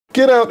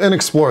Get out and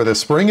explore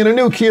this spring in a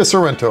new Kia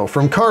Sorento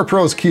from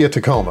CarPros Kia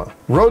Tacoma.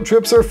 Road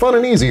trips are fun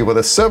and easy with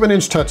a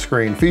 7-inch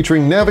touchscreen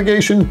featuring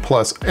navigation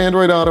plus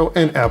Android Auto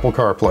and Apple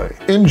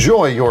CarPlay.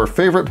 Enjoy your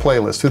favorite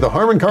playlist through the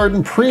Harman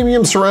Kardon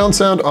premium surround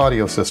sound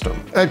audio system.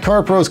 At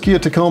CarPros Kia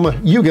Tacoma,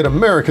 you get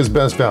America's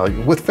best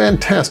value with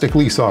fantastic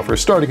lease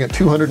offers starting at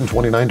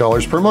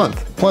 $229 per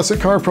month. Plus at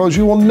CarPros,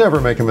 you will never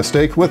make a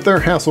mistake with their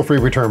hassle-free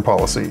return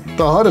policy.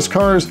 The hottest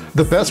cars,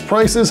 the best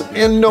prices,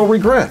 and no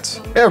regrets.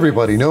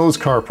 Everybody knows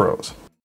CarPros.